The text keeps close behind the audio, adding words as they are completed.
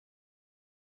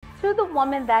To the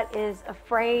woman that is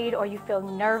afraid or you feel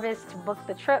nervous to book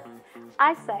the trip,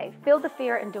 I say feel the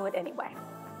fear and do it anyway.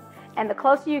 And the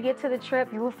closer you get to the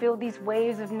trip, you will feel these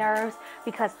waves of nerves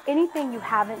because anything you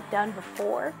haven't done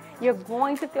before, you're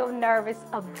going to feel nervous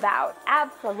about.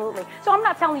 Absolutely. So I'm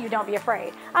not telling you don't be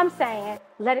afraid. I'm saying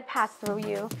let it pass through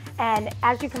you. And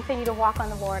as you continue to walk on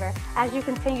the water, as you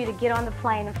continue to get on the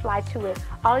plane and fly to it,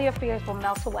 all your fears will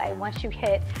melt away once you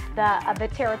hit the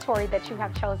territory that you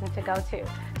have chosen to go to.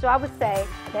 So I would say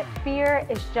that fear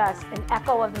is just an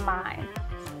echo of the mind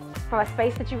from a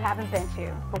space that you haven't been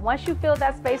to. But once you feel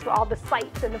that space with all the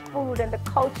sights and the food and the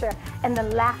culture and the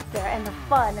laughter and the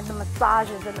fun and the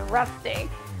massages and the resting,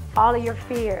 all of your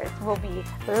fears will be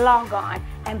long gone.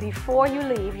 And before you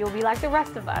leave, you'll be like the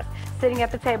rest of us, sitting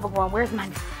at the table going, where's my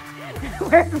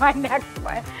next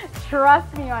one?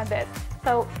 Trust me on this.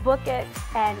 So book it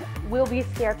and we'll be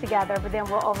scared together, but then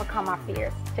we'll overcome our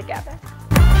fears together.